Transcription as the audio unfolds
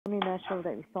natural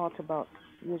that we thought about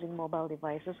using mobile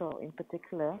devices, or in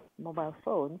particular mobile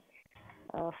phones,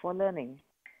 for learning.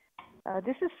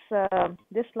 This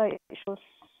slide shows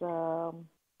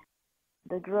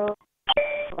the growth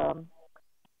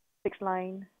fixed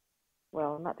line.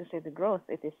 Well, not to say the growth,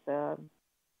 it is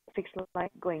fixed line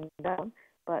going down,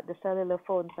 but the cellular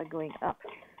phones are going up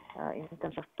in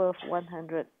terms of per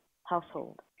 100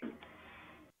 household.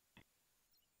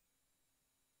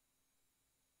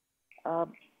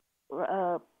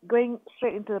 Going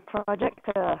straight into the project,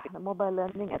 the mobile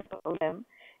learning at OM,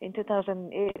 in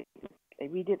 2008,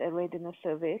 we did a readiness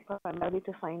survey primarily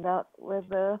to find out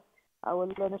whether our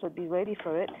learners would be ready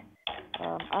for it.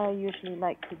 I usually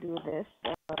like to do this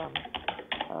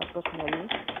personally,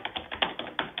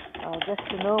 just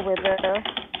to know whether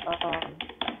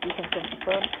we can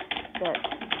confirm that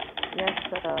yes,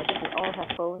 they all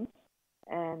have phones,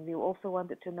 and we also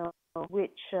wanted to know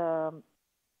which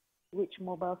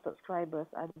mobile subscribers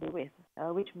are they with,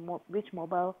 which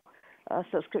mobile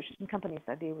subscription companies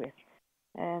are they with,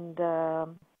 and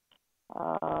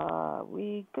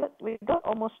we got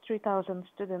almost 3,000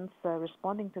 students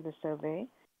responding to the survey,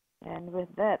 and with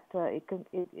that,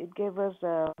 it gave us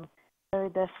a very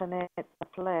definite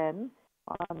plan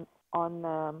on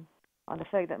the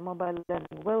fact that mobile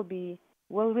learning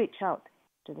will reach out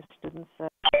to the students. And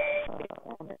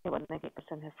about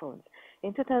 90% have phones.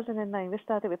 In 2009, we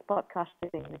started with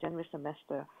podcasting in the January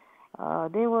semester.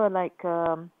 They were like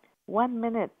 1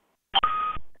 minute,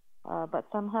 but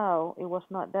somehow it was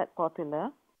not that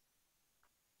popular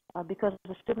because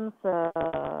the students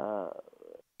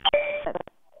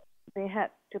they had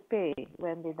to pay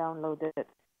when they downloaded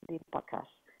the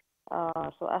podcast.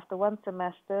 So after one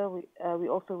semester, we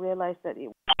also realized that it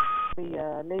was very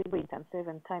labor intensive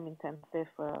and time intensive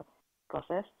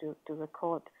process to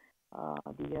record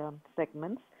the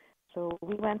segments. So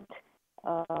we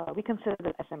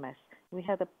considered SMS. We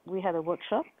had a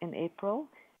workshop in April,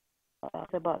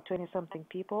 about 20-something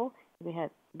people. We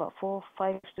had about 4 or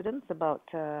 5 students, about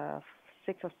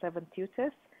 6 or 7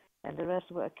 tutors, and the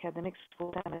rest were academics,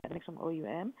 full-time academics from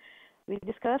OUM. We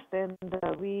discussed and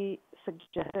we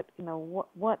suggested,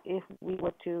 what if we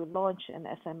were to launch an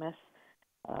SMS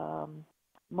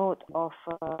mode of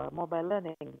mobile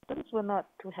learning. Students were not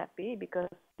too happy because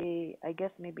I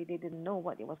guess maybe they didn't know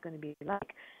what it was going to be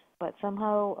like. But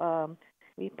somehow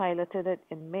we piloted it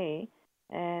in May,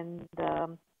 and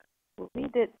we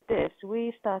did this.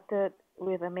 We started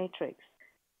with a matrix.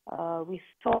 We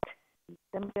thought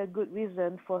there might be a good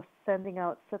reason for sending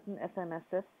out certain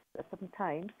SMSs at certain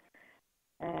times,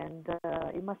 and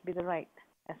it must be the right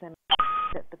SMS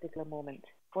at that particular moment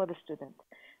for the student.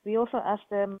 We also asked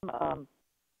them,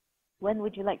 when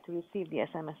would you like to receive the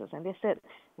SMSs? And they said,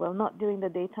 well, not during the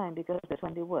daytime because that's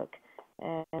when they work.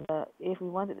 And if we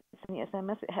wanted to send the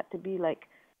SMS, it had to be like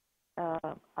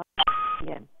after 8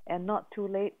 p.m. and not too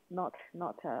late, not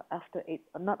after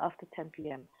 10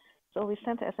 p.m. So we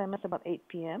sent the SMS about 8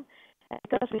 p.m. And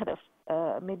because we had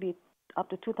maybe up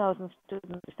to 2,000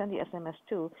 students to send the SMS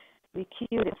to, we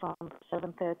queued it from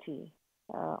 7:30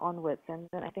 onwards, and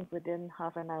then I think within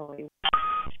half an hour.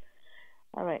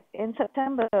 All right. In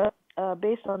September,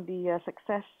 based on the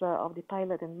success of the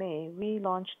pilot in May, we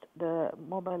launched the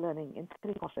mobile learning in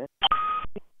 3 courses.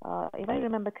 If I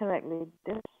remember correctly,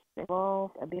 this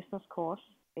involved a business course,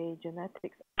 a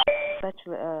genetics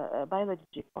bachelor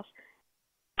biology course,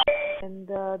 and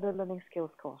the learning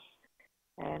skills course.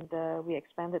 And we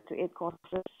expanded to 8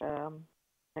 courses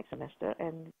next semester,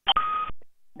 and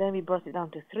then we brought it down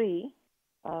to 3.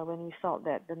 When we felt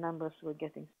that the numbers were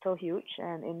getting so huge.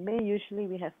 And in May, usually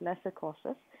we have lesser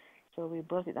courses, so we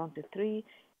brought it down to 3.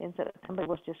 In September, it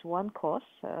was just 1 course.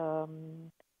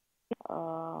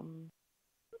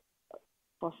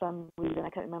 For some reason,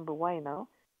 I can't remember why now.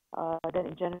 Then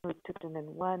in January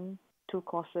 2001, 2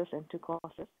 courses and 2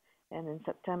 courses. And in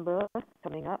September,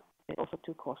 coming up, it's also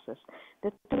 2 courses.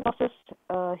 The 2 courses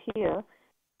here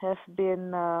have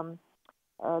been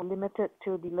limited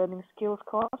to the learning skills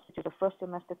course, which is a first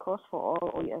semester course for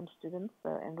all OEM students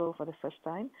enrolled for the first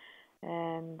time,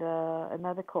 and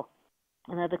another course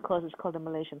is called the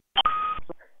Malaysian,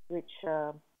 which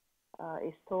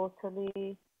is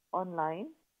totally online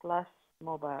plus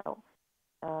mobile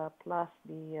plus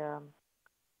the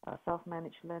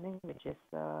self-managed learning, which is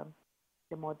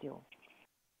the module.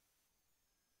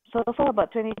 So far,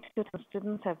 about 22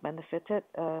 students have benefited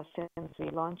since we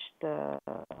launched the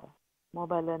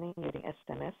mobile learning using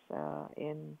SMS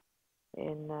in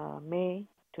May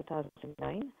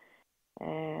 2009,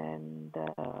 and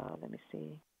let me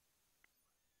see.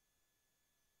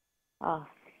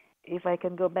 If I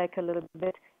can go back a little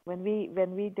bit, when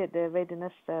we did the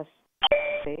readiness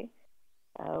survey,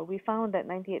 we found that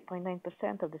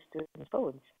 98.9% of the students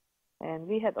phones. And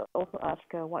we had also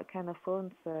asked what kind of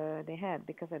phones they had,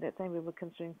 because at that time we were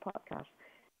considering podcasts.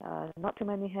 Not too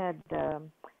many had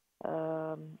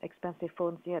expensive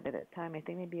phones yet at that time. I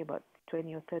think maybe about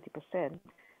 20 or 30%.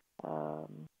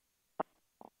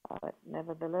 But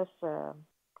nevertheless,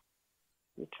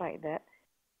 we tried that.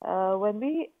 When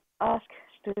we asked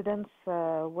students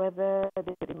whether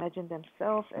they could imagine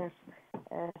themselves as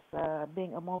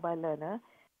being a mobile learner,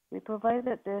 we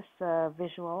provided this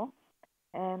visual,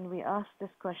 and we asked this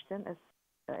question as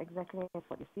exactly as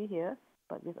what you see here,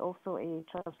 but with also a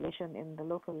translation in the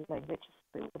local language,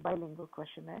 so it's a bilingual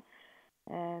questionnaire.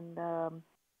 And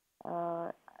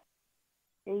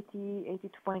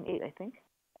 82.8, I think,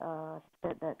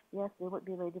 said that yes, they would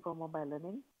be ready for mobile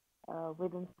learning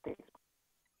within 6.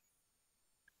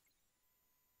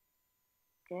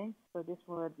 Okay, so this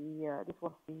was the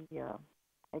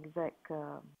exact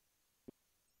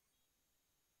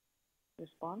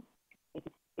response.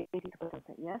 82%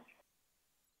 said yes,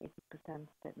 80%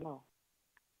 said no.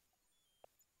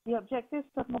 The objectives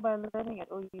of mobile learning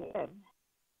at OUM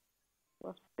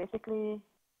was basically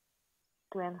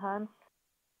to enhance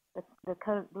the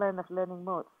current blend of learning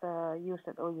modes used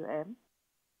at OUM,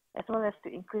 as well as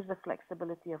to increase the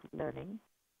flexibility of learning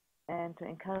and to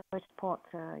encourage support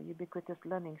ubiquitous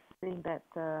learning, seeing that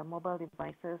mobile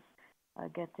devices are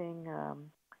getting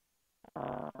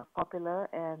popular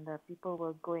and people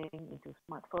were going into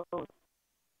smartphones.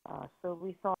 So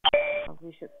we thought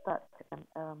we should start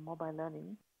mobile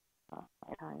learning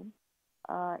at time.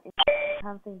 In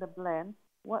enhancing the blend,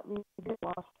 what we did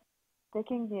was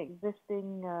taking the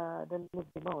existing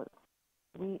delivery mode,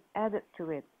 we added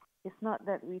to it. It's not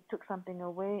that we took something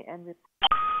away and we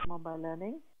mobile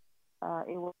learning.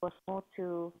 It was more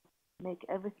to make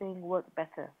everything work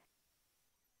better.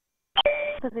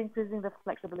 Because increasing the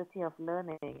flexibility of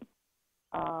learning,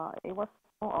 it was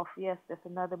more of, yes, there's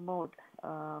another mode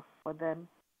for them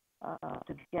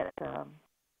to get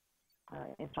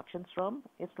instructions from.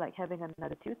 It's like having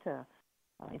another tutor.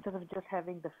 Instead of just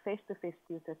having the face-to-face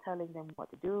tutor telling them what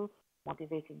to do,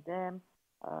 motivating them,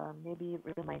 maybe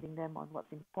reminding them on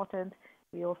what's important,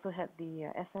 we also had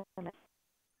the SMS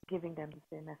giving them the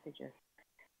same messages.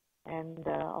 And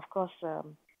of course,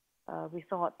 we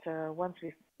thought once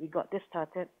we got this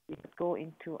started, we could go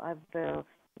into other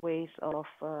ways of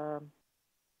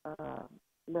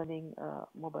learning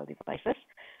mobile devices.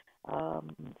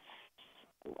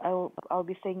 I'll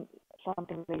be saying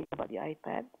something later about the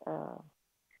iPad.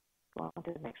 Go on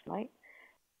to the next slide.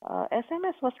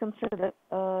 SMS was considered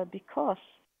because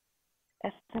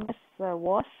SMS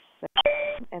was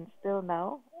and still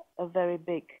now a very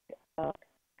big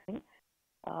thing.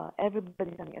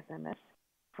 Everybody's sending SMS.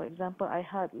 For example, I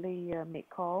hardly make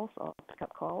calls or pick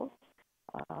up calls.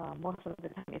 Most of the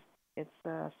time it's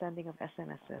sending of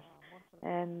SMSs.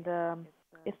 And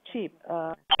it's cheap.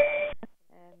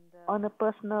 On a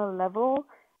personal level,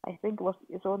 I think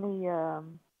it's only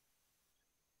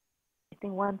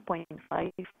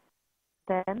 1.5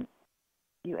 cent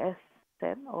US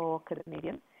cent or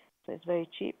Canadian, so it's very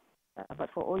cheap. But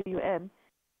for OUM,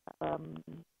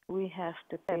 we have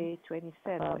to pay 20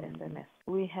 cents for SMS.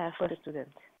 We have per student.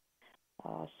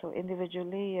 So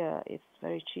individually, it's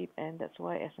very cheap, and that's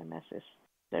why SMS is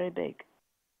very big.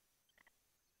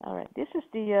 All right, this is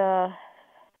the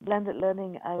blended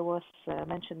learning I was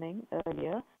mentioning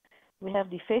earlier. We have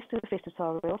the face-to-face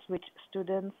tutorials, which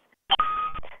students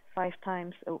 5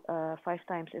 times in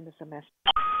the semester.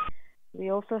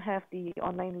 We also have the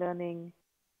online learning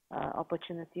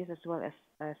opportunities as well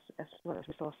as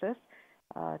resources.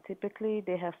 Typically,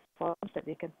 they have forums that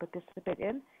they can participate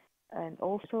in, and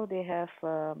also they have,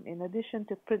 in addition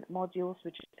to print modules,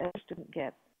 which every student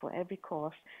gets for every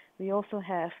course, we also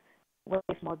have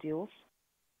web-based modules,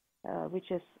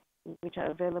 which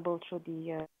are available through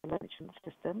the management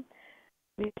system.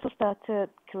 We also started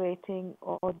creating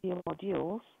audio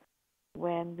modules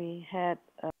when we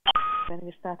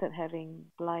started having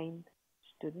blind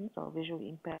students or visually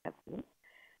impaired students,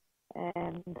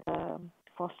 and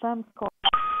for some courses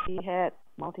we had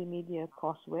multimedia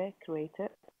courseware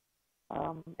created.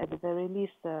 At the very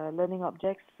least, learning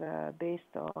objects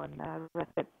based on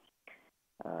rapid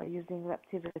using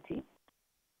Raptivity,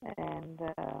 and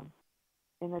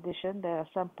in addition, there are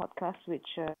some podcasts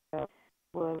which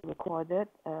were recorded.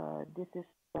 This is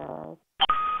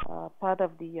part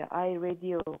of the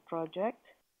iRadio project.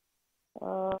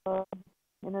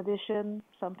 In addition,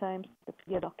 sometimes the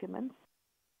PDF documents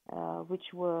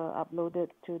which were uploaded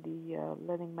to the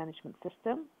learning management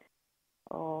system,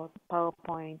 or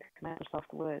PowerPoint,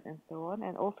 Microsoft Word, and so on,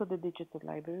 and also the digital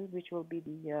library, which will be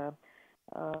the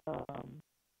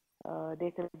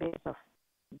database of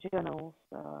journals,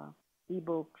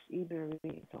 e-books, e-library,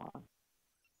 and so on.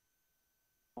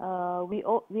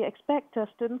 We expect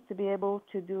students to be able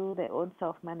to do their own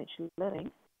self-managed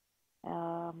learning,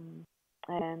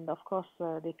 and of course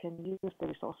they can use the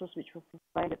resources which were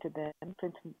provided to them,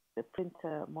 the print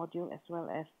module, as well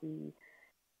as the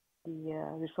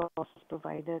resources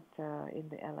provided in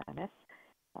the LMS.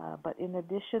 But in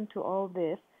addition to all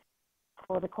this,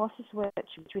 for the courses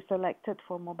which we selected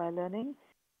for mobile learning,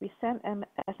 we sent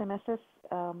SMSs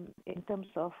in terms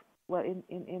of, well,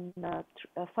 in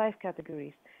 5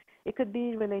 categories. It could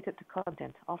be related to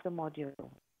content of the module.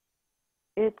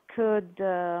 It could,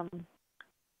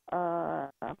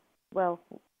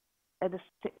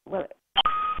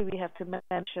 we have to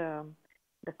manage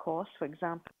the course. For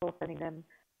example, sending them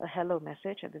a hello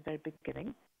message at the very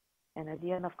beginning, and at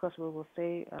the end, of course, we will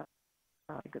say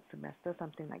a good semester,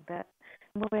 something like that.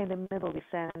 Somewhere in the middle, we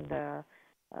send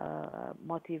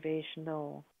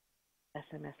motivational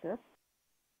SMSs.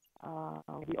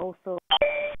 We also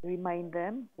remind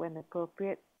them, when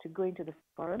appropriate, to go into the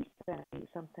forums, and we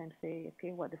sometimes say,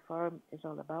 okay, what the forum is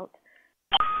all about,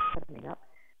 coming up.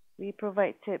 We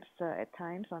provide tips at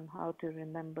times on how to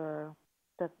remember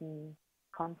certain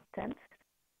content,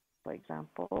 for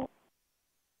example.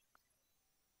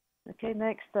 Okay,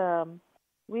 next,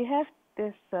 we have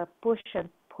this push and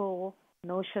pull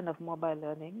notion of mobile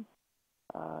learning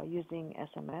using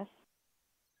SMS.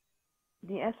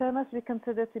 The SMS we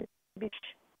consider to be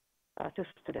to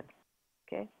students,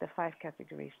 okay, the 5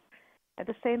 categories. At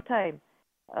the same time,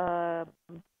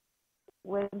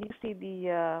 when you see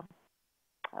the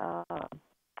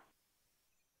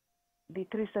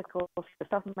 3 circles, the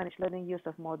self-managed learning use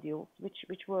of modules, which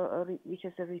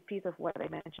is a repeat of what I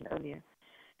mentioned earlier.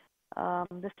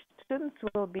 The students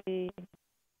will be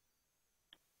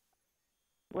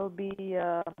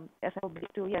SLB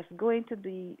to, yes, go into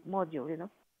the module,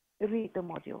 read the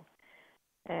module,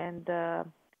 and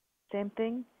same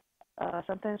thing.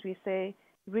 Sometimes we say,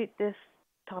 read this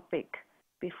topic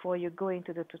before you go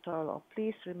into the tutorial, or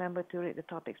please remember to read the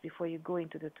topics before you go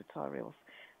into the tutorials.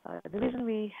 The reason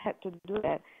we had to do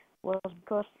that was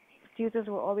because tutors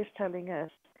were always telling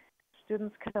us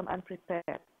students come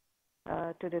unprepared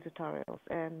to the tutorials,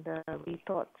 and we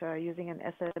thought using an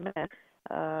SMS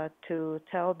to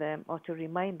tell them or to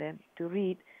remind them to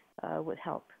read would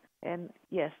help. And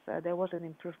yes, there was an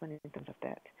improvement in terms of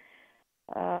that.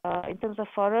 In terms of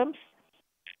forums,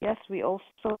 yes, we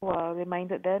also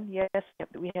reminded them, yes,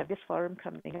 we have this forum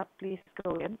coming up, please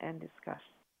go in and discuss.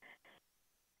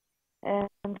 And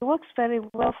it works very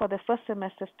well for the first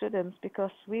semester students,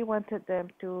 because we wanted them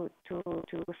to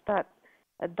start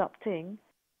adopting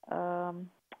the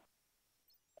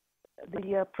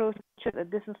approach that a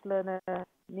distance learner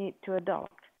need to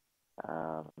adopt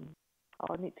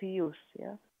or need to use,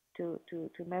 to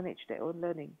manage their own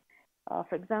learning.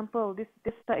 For example, this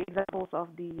are examples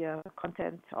of the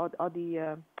content or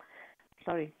the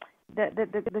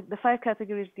the 5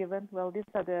 categories given. Well, these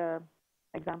are the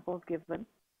examples given.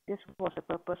 This was the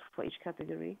purpose for each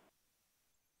category,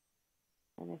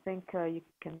 and I think you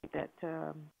can do that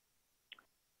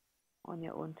on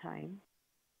your own time.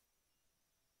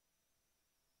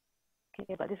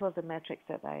 Okay, but this was the metrics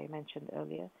that I mentioned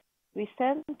earlier. We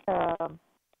sent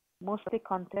mostly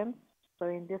content, so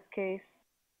in this case,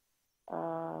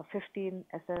 15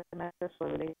 SMSs were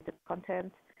related to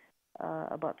content,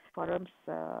 about forums,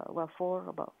 4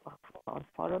 about on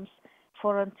forums,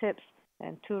 4 on tips,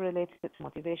 and 2 related to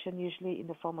motivation, usually in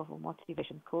the form of a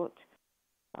motivation quote.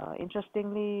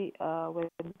 Interestingly,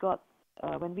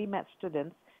 when we met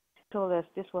students, they told us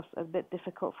this was a bit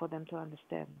difficult for them to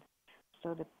understand.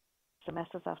 So the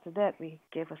semesters after that, we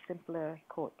gave a simpler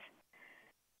quote.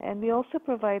 And we also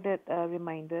provided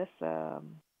reminders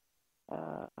in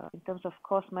terms of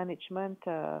course management.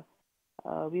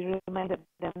 We reminded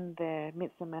them their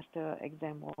mid-semester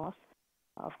exam was.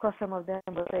 Of course, some of them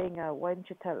were saying, why don't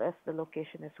you tell us the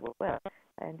location as well?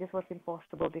 And this was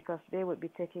impossible because they would be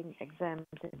taking exams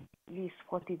in at least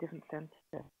 40 different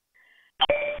centers.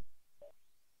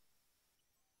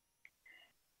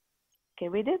 Okay,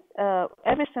 we did,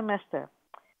 every semester,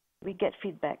 we get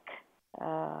feedback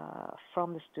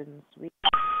from the students. We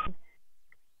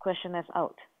questionnaires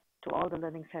out to all the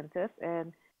learning centers,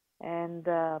 and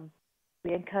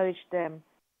we encourage them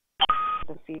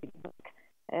to feedback.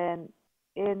 And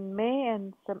in May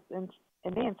and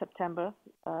September,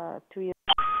 2 years,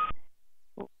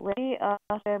 we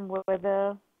asked them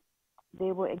whether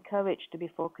they were encouraged to be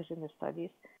focused in the studies.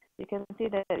 You can see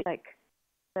that like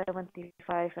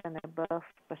 75 and above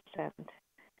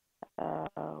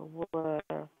 % were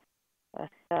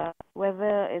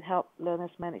whether it helped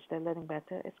learners manage their learning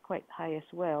better. It's quite high as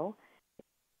well.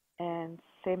 And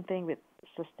same thing with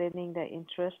sustaining their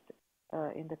interest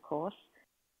in the course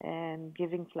and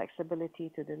giving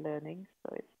flexibility to the learning.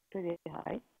 So it's pretty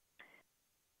high.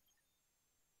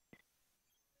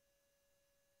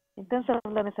 In terms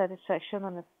of learner satisfaction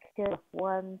on a scale of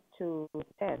 1 to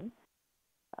 10,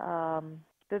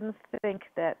 students think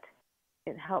that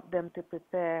it helped them to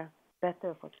prepare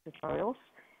better for tutorials.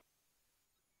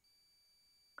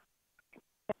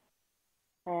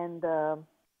 And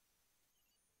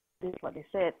this is what they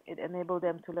said, it enabled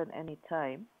them to learn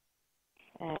anytime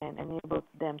and enabled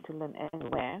them to learn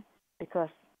anywhere because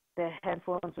their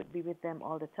handphones would be with them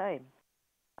all the time.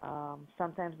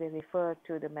 Sometimes they refer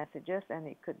to the messages and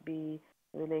it could be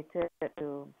related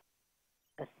to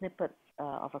a snippet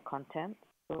of a content,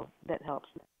 so that helps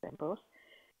them both.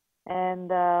 And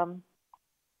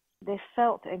they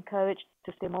felt encouraged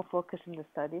to stay more focused in the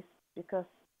studies because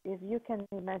if you can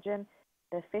imagine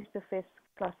the face-to-face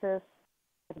classes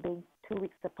being 2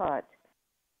 weeks apart,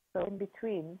 so in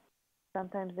between,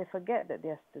 sometimes they forget that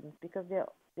they're students because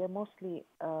they're mostly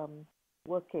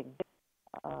working.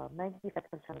 95%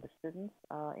 of the students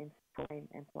are in full-time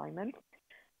employment,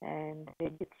 and they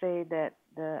did say that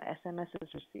the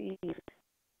SMSs received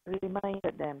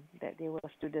reminded them that they were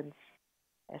students,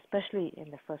 especially in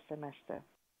the first semester.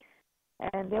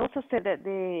 And they also said that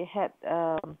they had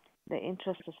the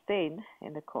interest sustained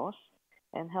in the course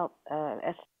and helped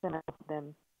SMS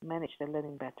them manage their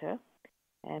learning better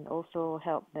and also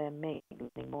help them make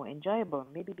learning more enjoyable,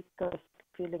 maybe because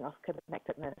feeling of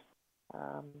connectedness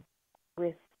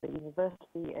with the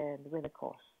university and with the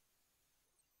course.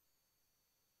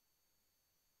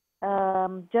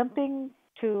 Jumping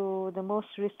to the most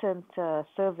recent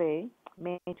survey,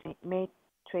 May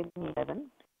 2011.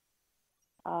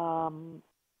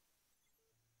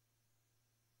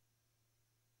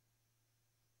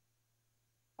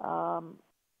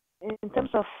 In terms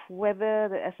of whether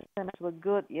the SMS were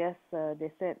good, yes,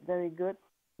 they said very good.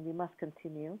 We must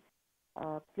continue.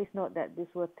 Please note that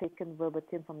these were taken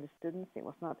verbatim from the students. It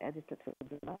was not edited for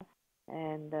Duma.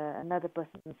 And another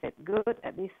person said, good,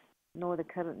 at least know the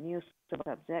current news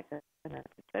about the subject.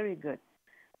 It's very good.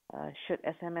 Should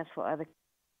SMS for other.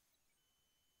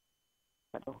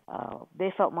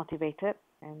 They felt motivated,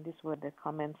 and these were the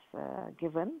comments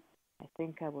given. I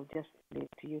think I will just leave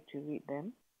it to you to read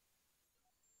them.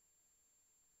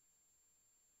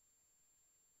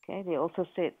 Okay, they also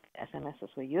said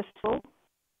SMSs were useful.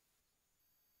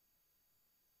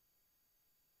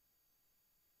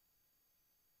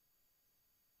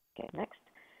 Okay, next.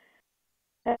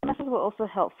 SMSs were also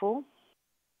helpful.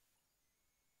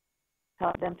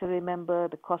 Help them to remember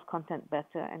the course content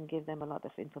better and give them a lot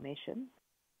of information.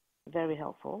 Very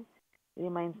helpful. It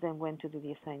reminds them when to do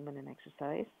the assignment and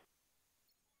exercise.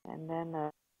 And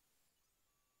then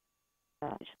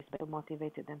it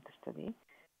motivated them to study.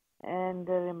 And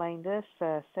the reminders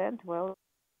sent, well,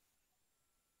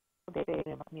 they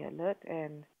made me alert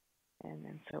and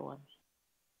so on.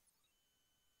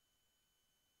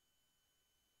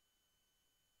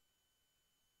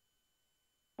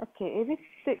 Okay,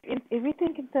 if we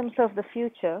think in terms of the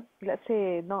future, let's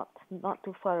say not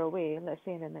too far away, let's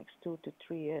say in the next 2 to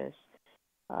 3 years,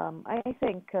 I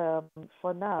think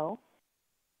for now,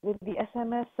 with the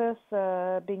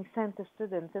SMSs being sent to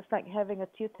students, it's like having a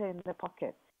tutor in the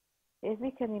pocket. If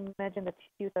we can imagine the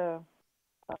tutor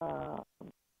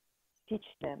teach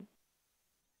them,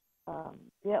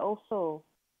 they are also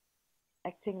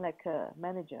acting like a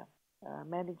manager,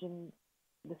 managing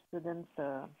the students'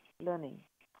 learning.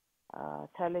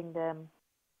 Telling them,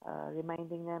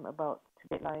 reminding them about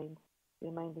deadlines,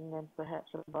 reminding them perhaps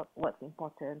about what's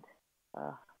important,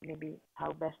 maybe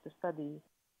how best to study,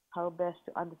 how best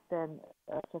to understand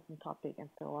a certain topic, and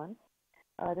so on.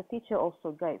 The teacher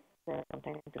also guides them from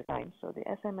time to time, so the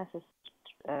SMSs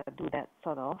do that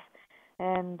sort of.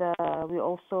 And we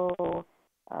also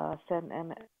send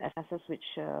SMSs which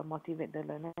motivate the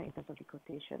learner in terms of the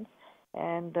quotations.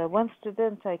 And one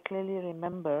student I clearly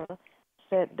remember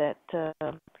said that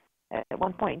at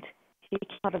one point he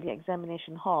came out of the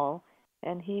examination hall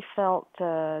and he felt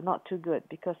not too good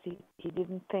because he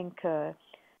didn't think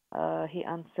he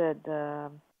answered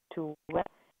too well.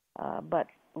 But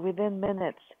within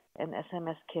minutes, an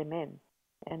SMS came in,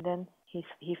 and then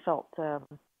he felt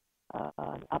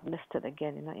uplifted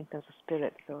again, in terms of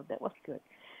spirit. So that was good.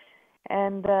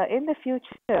 And in the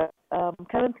future,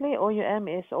 currently OUM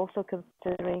is also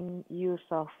considering use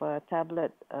of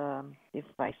tablet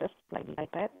devices like the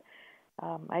iPad.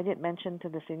 I did mention to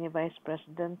the Senior Vice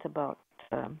President about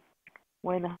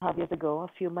 1.5 years ago, a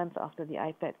few months after the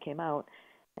iPad came out,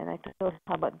 And I told him,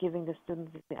 how about giving the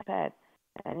students the iPad?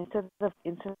 And instead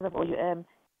of OUM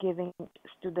giving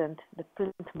student the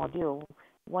print module,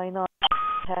 why not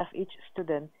have each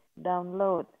student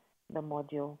download the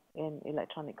module in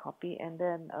electronic copy, and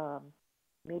then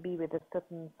maybe with a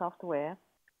certain software,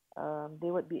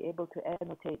 they would be able to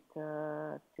annotate,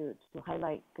 to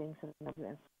highlight things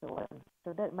and so on.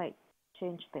 So that might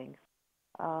change things.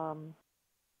 And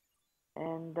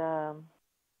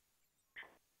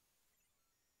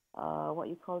what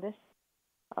you call this?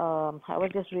 I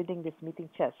was just reading this meeting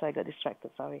chat, so I got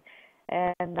distracted. Sorry.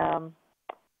 And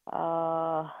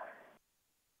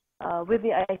with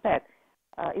the iPad,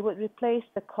 it would replace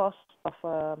the cost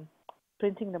of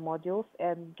printing the modules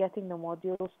and getting the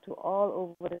modules to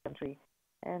all over the country.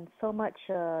 And so much,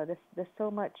 there's so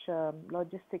much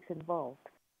logistics involved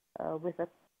with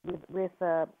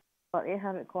about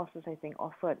 800 courses, I think,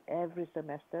 offered every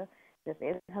semester. There's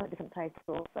 800 different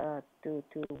titles to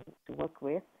work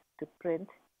with, to print,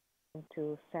 and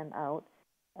to send out.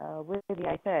 With the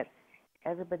iPad,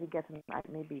 everybody gets an iPad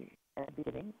maybe at the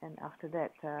beginning, and after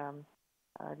that,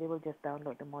 they will just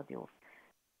download the modules.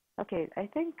 Okay, I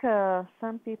think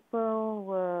some people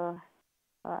were.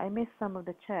 I missed some of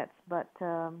the chats, but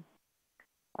some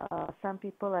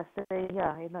people are saying,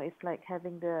 yeah, it's like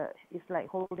it's like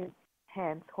holding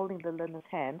the learner's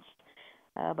hands.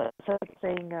 But some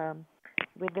saying,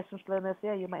 with distance learners,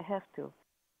 yeah, you might have to.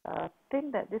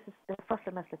 Think that this is the first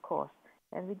semester course,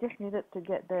 and we just needed to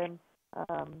get them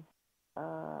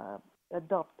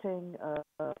adopting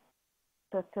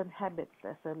certain habits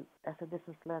as a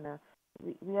distance learner.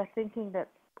 We are thinking that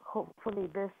hopefully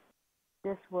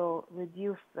this will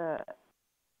reduce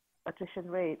attrition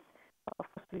rates. Of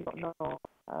course, we don't know.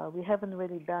 We haven't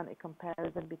really done a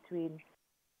comparison between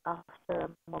after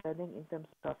learning in terms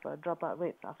of dropout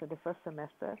rates after the first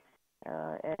semester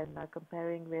and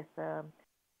comparing with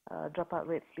dropout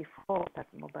rates before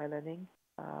mobile learning.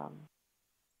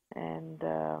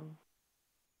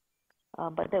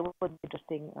 But that would be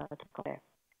interesting to compare.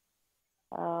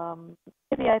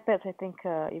 With the iPads, I think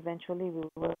eventually we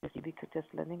will see ubiquitous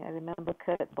learning. I remember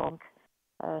Kurt Bonk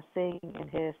saying in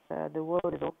his "The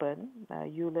world is open,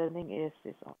 U-learning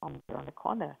is on the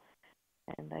corner."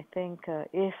 And I think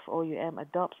if OUM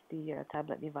adopts the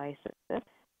tablet devices,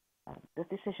 the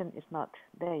decision is not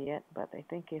there yet. But I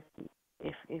think if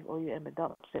OUM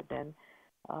adopts it, then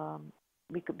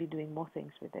we could be doing more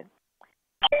things with it.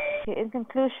 Okay, in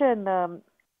conclusion,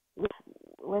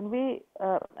 when we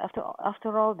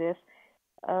after all this,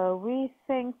 we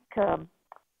think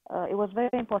it was very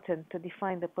important to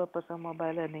define the purpose of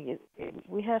mobile learning.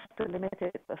 We have to limit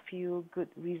it a few good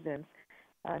reasons,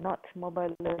 not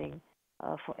mobile learning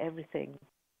for everything.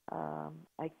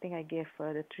 I think I gave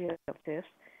the three objectives.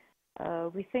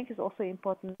 We think it's also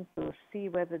important to see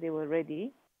whether they were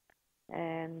ready,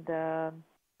 and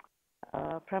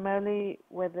primarily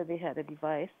whether they had a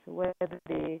device, whether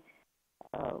they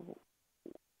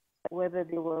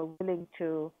were willing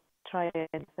to try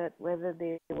it, whether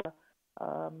they were,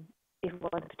 if we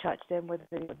wanted to charge them, whether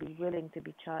they would be willing to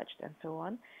be charged, and so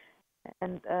on.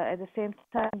 And at the same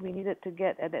time, we needed to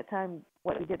get, at that time,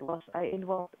 what we did was I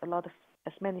involved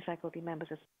as many faculty members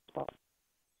as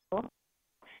possible.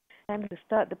 And to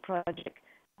start the project,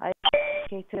 I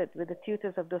communicated with the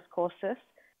tutors of those courses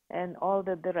and all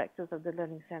the directors of the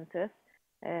learning centers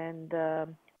and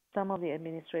some of the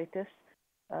administrators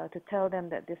to tell them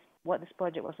that what this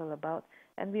project was all about.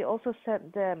 And we also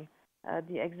sent them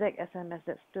the exact SMS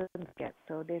that students get,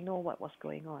 so they know what was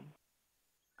going on.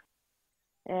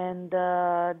 And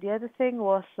the other thing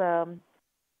was,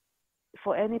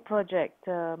 for any project,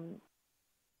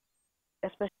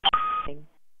 especially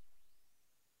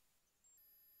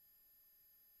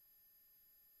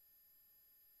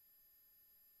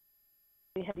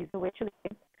we had the way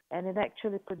and it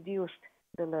actually produced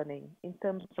the learning in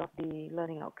terms of the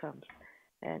learning outcomes.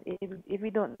 And if we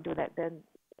don't do that, then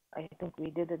I think we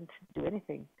didn't do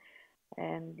anything.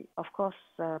 And of course,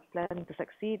 planning to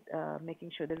succeed,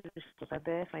 making sure that the resources are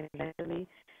there financially,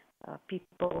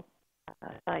 people,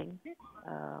 time,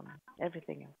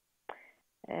 everything else.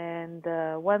 And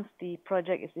once the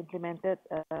project is implemented,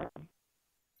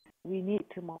 we need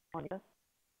to monitor.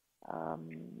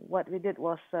 What we did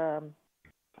was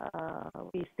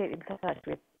we stayed in touch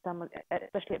with some,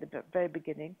 especially at the very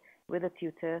beginning, with the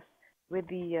tutors, with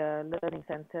the learning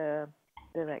center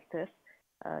directors,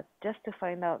 just to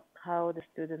find out how the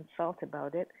students felt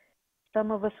about it.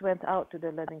 Some of us went out to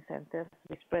the learning centers.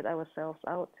 We spread ourselves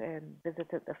out and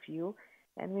visited a few,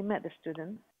 and we met the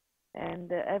students.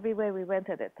 And everywhere we went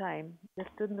at that time, the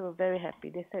students were very happy.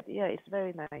 They said, yeah, it's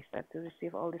very nice to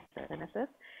receive all these SMSs.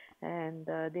 and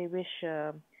they wish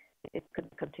it could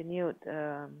continue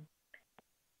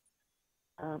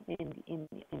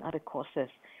in other courses.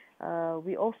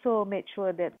 We also made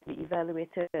sure that we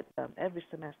evaluated every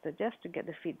semester just to get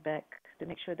the feedback, to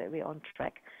make sure that we're on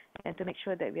track, and to make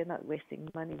sure that we're not wasting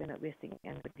money, we're not wasting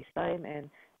anybody's time, and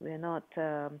we're not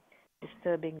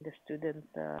disturbing the students'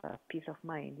 peace of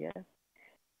mind. Yeah,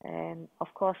 and of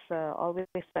course, always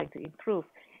trying to improve.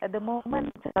 At the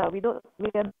moment, we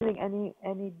are not doing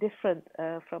any different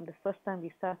from the first time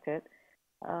we started,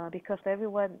 because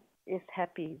everyone is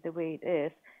happy the way it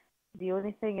is. The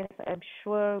only thing is, I'm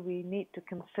sure we need to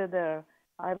consider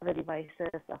other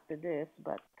devices after this,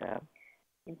 but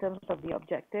in terms of the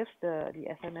objectives, the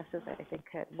SMSs, I think,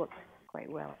 had worked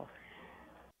quite well.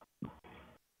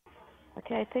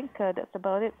 Okay, I think that's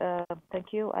about it.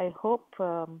 Thank you. I hope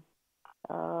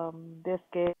this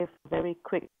gave a very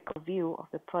quick view of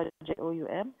the project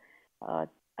OUM.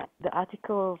 The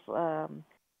articles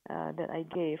that I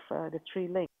gave, the 3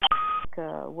 links,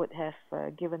 would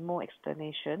have given more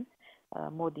explanation,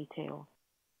 more detail.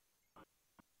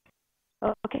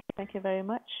 Okay, thank you very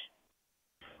much.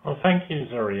 Well, thank you,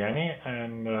 Zoraini.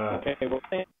 And okay, well,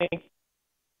 thanks.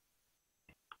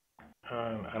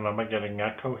 And am I getting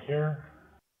echo here?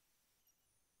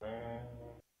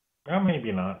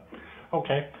 Maybe not.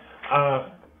 Okay.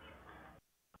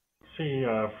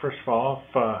 First of all,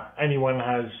 if anyone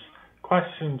has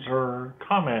questions or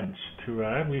comments to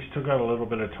add, we still got a little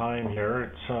bit of time here.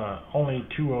 It's only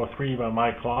 2:03 by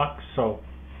my clock, so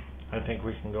I think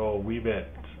we can go a wee bit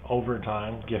over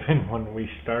time given when we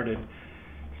started.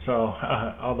 So,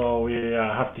 although we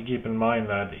have to keep in mind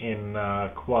that in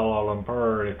Kuala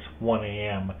Lumpur it's 1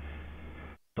 a.m.,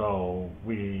 so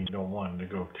we don't want to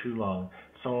go too long.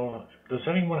 So, does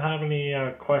anyone have any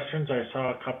questions? I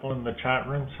saw a couple in the chat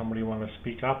room. Somebody want to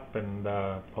speak up and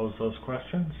pose those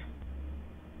questions?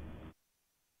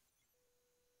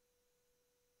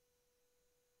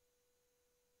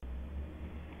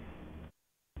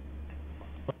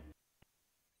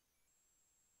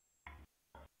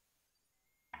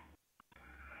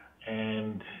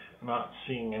 And not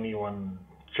seeing anyone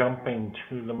jumping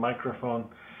to the microphone.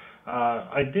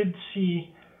 I did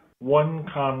see one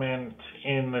comment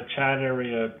in the chat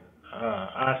area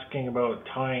asking about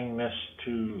tying this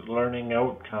to learning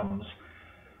outcomes.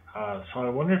 So I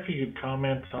wonder if you could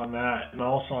comment on that. And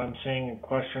also I'm seeing a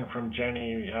question from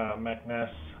Jenny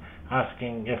McNess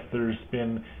asking if there's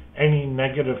been any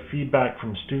negative feedback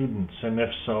from students, and if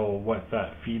so, what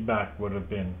that feedback would have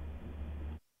been.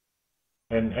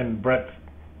 And Brett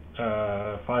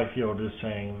Fifield is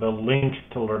saying the link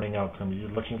to learning outcomes. You're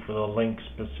looking for the link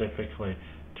specifically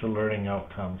to learning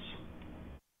outcomes.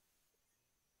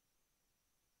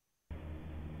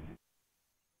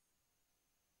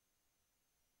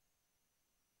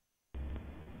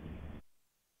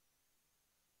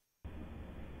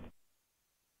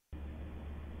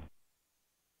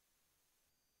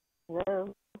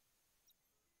 Hello.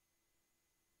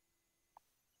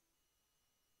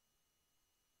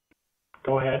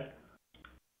 Go ahead.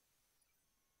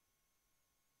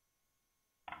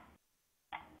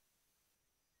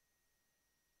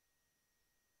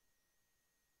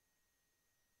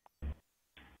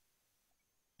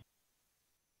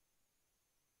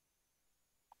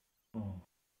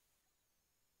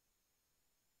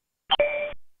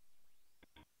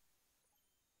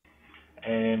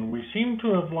 And we seem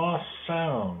to have lost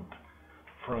sound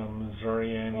from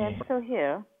Zoraini. Yeah, I'm still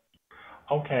here.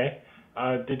 Okay.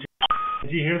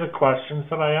 Did you hear the questions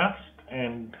that I asked?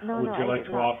 And No, would you like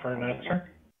to offer an answer?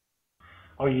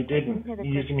 Oh, you didn't.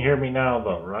 You can hear me now,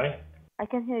 though, right? I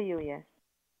can hear you, yes.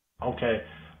 Okay.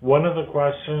 One of the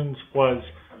questions was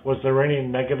there any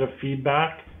negative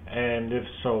feedback? And if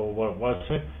so, what was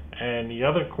it? And the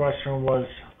other question was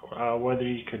whether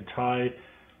you could tie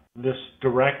this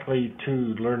directly to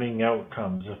learning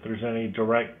outcomes, if there's any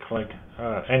direct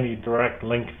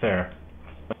link there.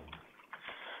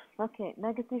 Okay,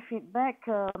 negative feedback.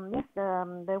 Yes,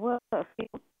 there were a few.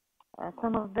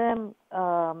 Some of them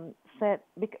said,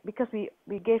 because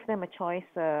we gave them a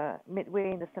choice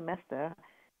midway in the semester,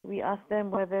 we asked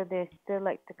them whether they still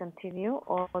like to continue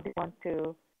or they want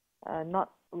to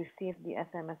not receive the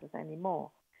SMSs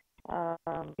anymore.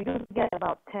 We do get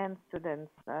about 10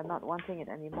 students not wanting it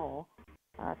anymore.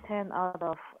 10 out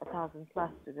of 1,000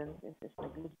 plus students is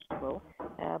negligible.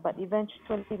 But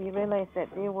eventually we realized that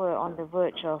they were on the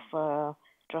verge of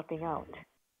dropping out.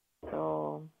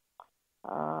 So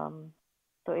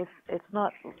it's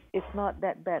not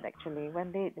that bad actually.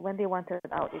 When they wanted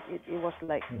out, it was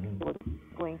like they were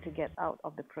going to get out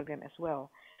of the program as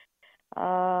well.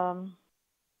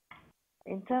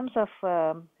 in terms of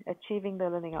achieving the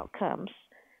learning outcomes,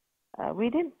 we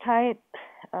didn't tie it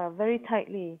very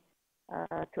tightly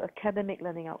to academic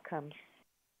learning outcomes.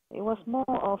 It was more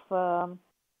of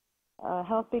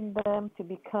helping them to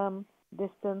become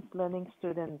distance learning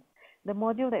students. The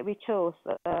module that we chose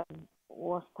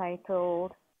was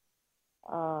titled,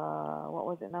 what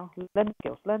was it now?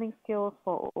 Learning skills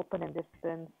for open and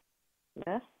distance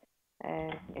learners.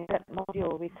 And in that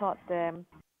module, we taught them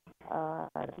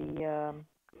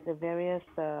the various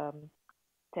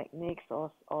techniques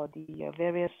or the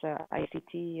various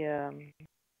ICT,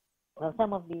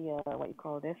 some of the what you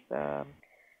call this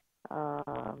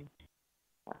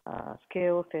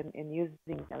skills in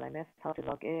using LMS, how to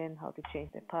log in, how to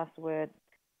change their password,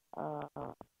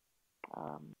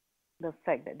 the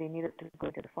fact that they needed to go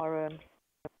to the forums,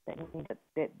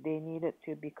 that they needed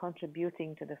to be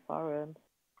contributing to the forums,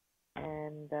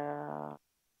 and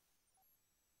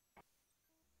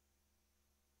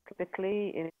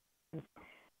typically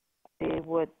they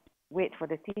would wait for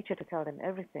the teacher to tell them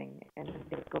everything, and then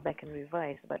they would go back and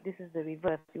revise. But this is the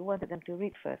reverse. We wanted them to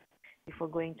read first before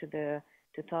going to the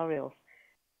tutorials.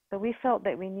 So we felt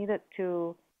that we needed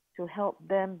to help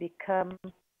them become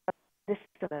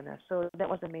distance learners. So that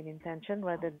was the main intention,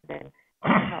 rather than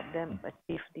help them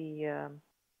achieve the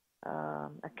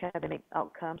academic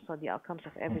outcomes or the outcomes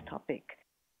of every topic.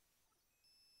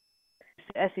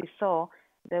 As you saw,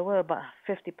 there were about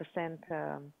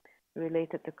 50%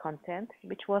 related to content,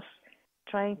 which was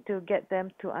trying to get them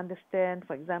to understand,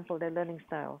 for example, their learning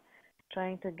style,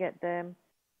 trying to get them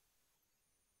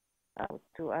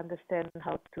to understand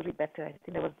how to read better. I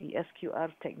think there was the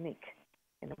SQR technique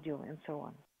in the module and so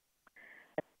on.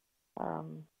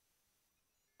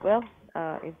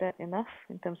 Is that enough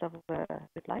in terms of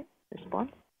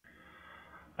response?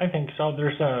 I think so.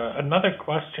 There's another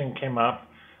question came up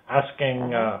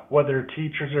asking whether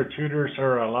teachers or tutors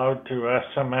are allowed to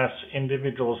SMS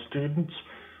individual students,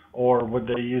 or would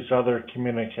they use other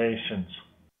communications?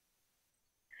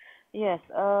 Yes.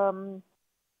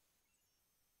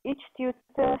 Each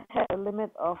tutor had a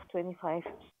limit of 25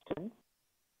 students,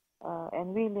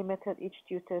 and we limited each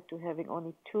tutor to having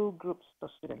only 2 groups of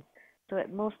students. So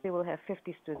at most they will have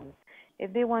 50 students.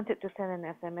 If they wanted to send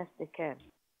an SMS, they can.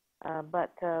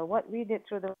 But what we did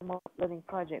through the MOOC learning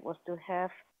project was to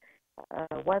have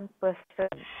one person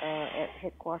at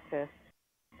headquarters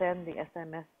send the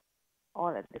SMS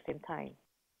all at the same time.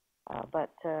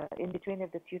 But in between,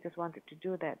 if the tutors wanted to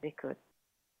do that, they could.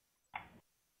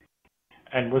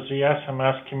 And was the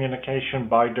SMS communication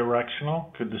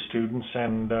bi-directional? Could the students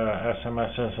send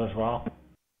SMSs as well?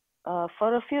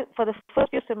 For the first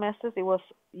few semesters, it was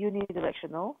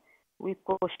unidirectional. We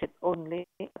pushed it only.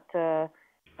 But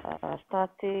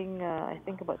starting, I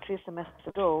think about 3 semesters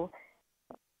ago,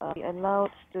 we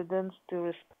allowed students to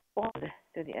respond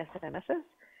to the SMSs,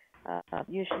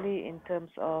 usually in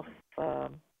terms of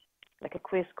like a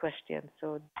quiz question.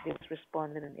 So they would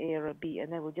respond in an A or a B,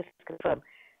 and then we'll just confirm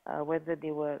whether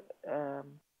they were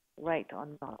right or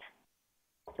not.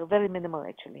 So very minimal,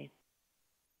 actually.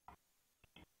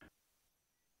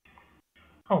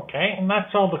 Okay, and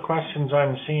that's all the questions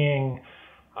I'm seeing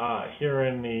here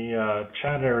in the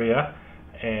chat area.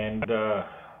 And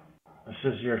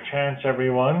this is your chance,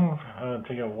 everyone,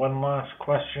 to get one last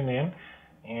question in.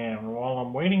 And while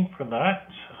I'm waiting for that,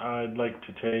 I'd like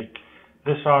to take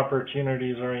this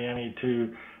opportunity, Zoraini,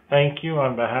 to thank you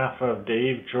on behalf of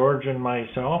Dave, George, and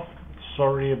myself.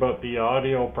 Sorry about the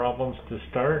audio problems to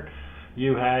start.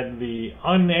 You had the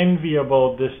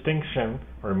unenviable distinction,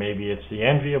 or maybe it's the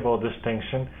enviable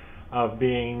distinction, of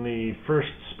being the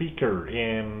first speaker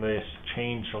in this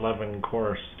Change11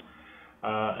 course.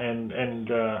 And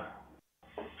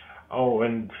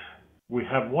we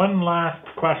have one last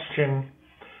question.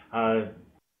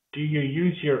 Do you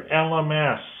use your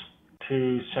LMS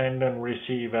to send and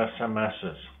receive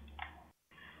SMSs?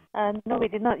 No, we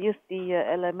did not use the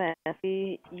LMS.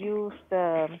 We used,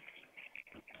 I'm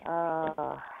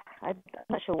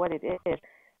not sure what it is,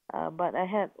 but I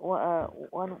had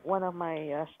one of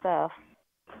my staff.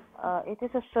 It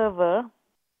is a server.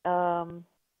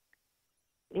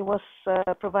 It was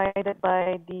provided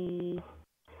by the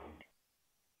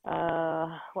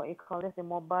the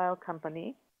mobile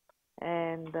company,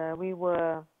 and we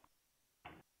were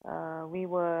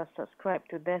subscribed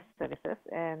to their services,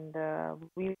 and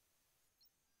we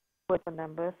put the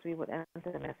numbers, we would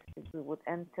enter the messages, we would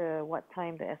enter what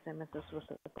time the SMSs were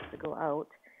supposed to go out,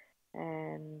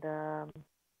 and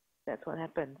that's what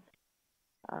happened.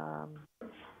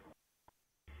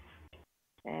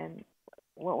 And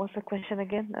what was the question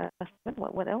again?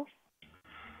 What else?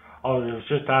 Oh, I was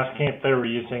just asking if they were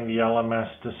using the LMS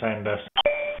to send us.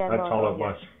 That's all it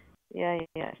was. Yeah.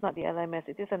 It's not the LMS.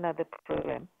 It is another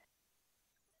program.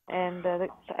 And I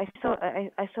saw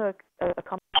a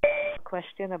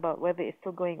question about whether it's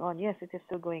still going on. Yes, it is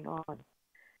still going on.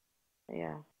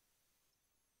 Yeah.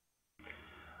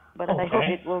 But I hope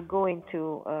it will go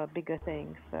into bigger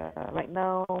things. Right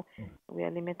now, we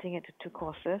are limiting it to 2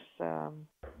 courses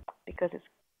because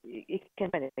it can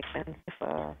be expensive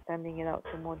sending it out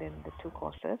to more than the 2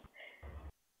 courses.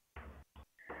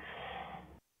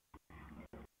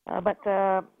 But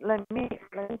let me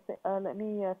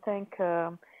thank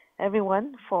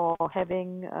everyone for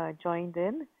having joined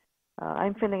in.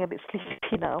 I'm feeling a bit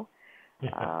sleepy now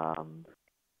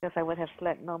because I would have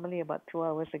slept normally about 2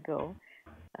 hours ago.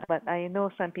 But I know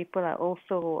some people are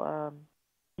also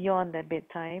beyond their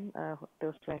bedtime,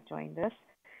 those who have joined us.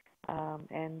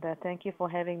 And thank you for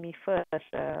having me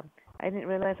first. I didn't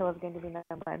realize I was going to be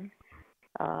number 1.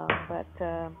 But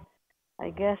I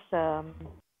guess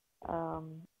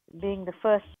being the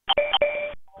first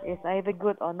is either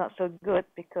good or not so good,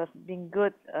 because being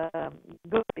good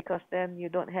because then you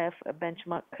don't have a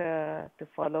benchmark to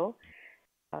follow.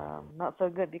 Not so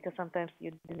good because sometimes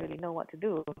you didn't really know what to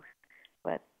do.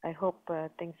 But I hope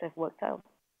things have worked out.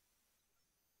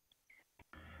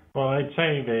 Well, I'd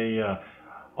say they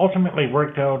ultimately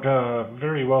worked out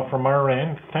very well from our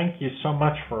end. Thank you so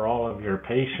much for all of your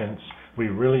patience. We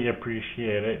really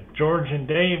appreciate it. George and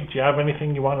Dave, do you have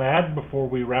anything you want to add before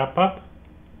we wrap up?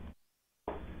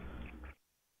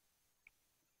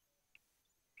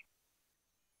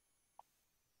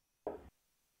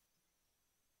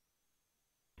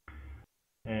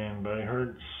 And I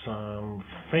heard some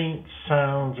faint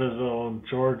sounds as though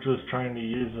George was trying to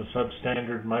use a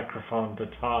substandard microphone to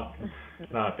talk,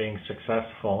 not being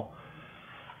successful.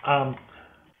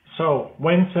 So,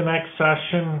 when's the next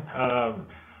session?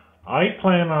 I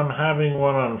plan on having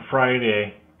one on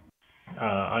Friday.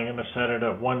 I'm going to set it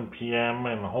at 1 p.m.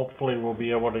 and hopefully we'll be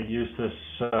able to use this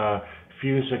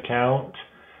Fuse account.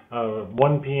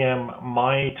 1 p.m.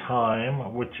 my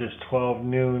time, which is 12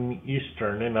 noon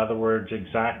Eastern. In other words,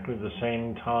 exactly the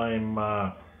same time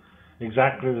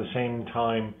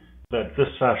that this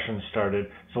session started.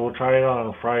 So we'll try it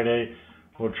on Friday.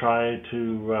 We'll try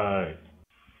to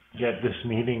get this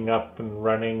meeting up and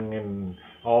running and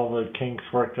all the kinks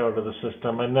worked out of the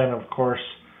system. And then, of course,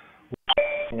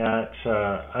 we're looking at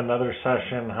another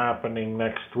session happening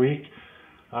next week.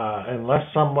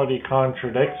 Unless somebody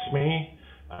contradicts me,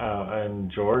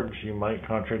 and George, you might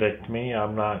contradict me,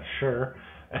 I'm not sure.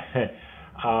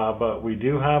 But we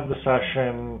do have the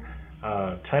session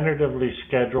tentatively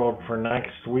scheduled for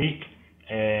next week,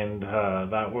 and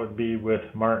that would be with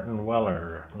Martin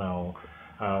Weller. Now,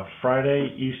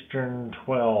 Friday Eastern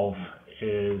 12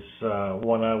 is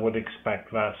when I would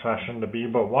expect that session to be,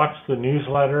 but watch the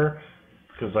newsletter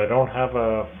because I don't have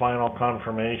a final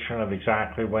confirmation of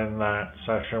exactly when that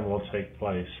session will take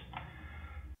place.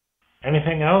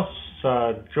 Anything else?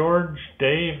 George,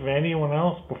 Dave, anyone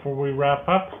else before we wrap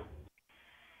up?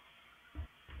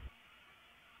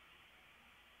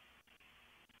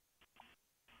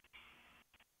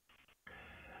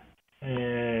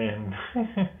 And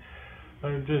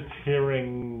I'm just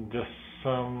hearing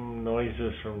some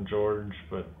noises from George,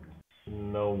 but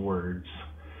no words.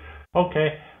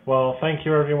 Okay, well, thank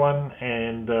you everyone,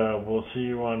 and we'll see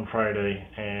you on Friday,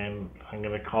 and I'm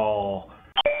going to call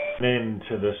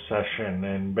into this session.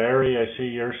 And Barry, I see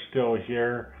you're still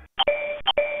here.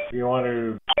 Do you want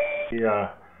to be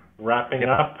wrapping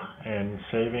up and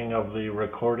saving of the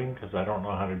recording? Because I don't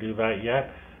know how to do that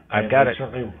yet. I've got it.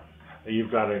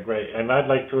 You've got it, great. And I'd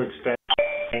like to extend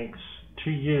thanks to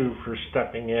you for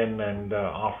stepping in and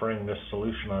offering this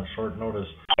solution on short notice.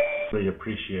 Really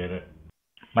appreciate it.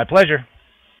 My pleasure.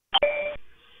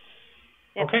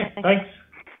 Okay, thanks.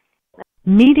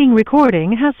 Meeting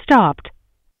recording has stopped.